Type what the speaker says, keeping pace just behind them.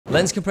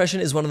Lens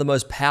compression is one of the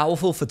most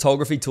powerful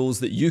photography tools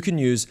that you can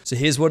use, so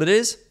here's what it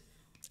is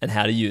and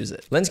how to use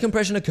it. Lens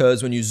compression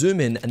occurs when you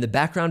zoom in and the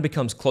background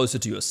becomes closer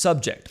to your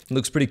subject. It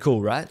looks pretty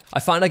cool, right? I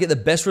find I get the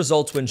best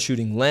results when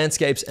shooting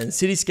landscapes and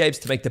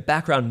cityscapes to make the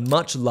background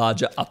much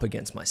larger up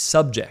against my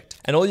subject.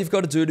 And all you've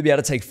got to do to be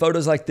able to take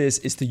photos like this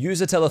is to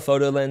use a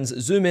telephoto lens,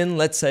 zoom in,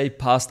 let's say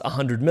past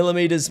 100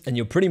 millimeters, and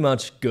you're pretty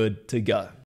much good to go.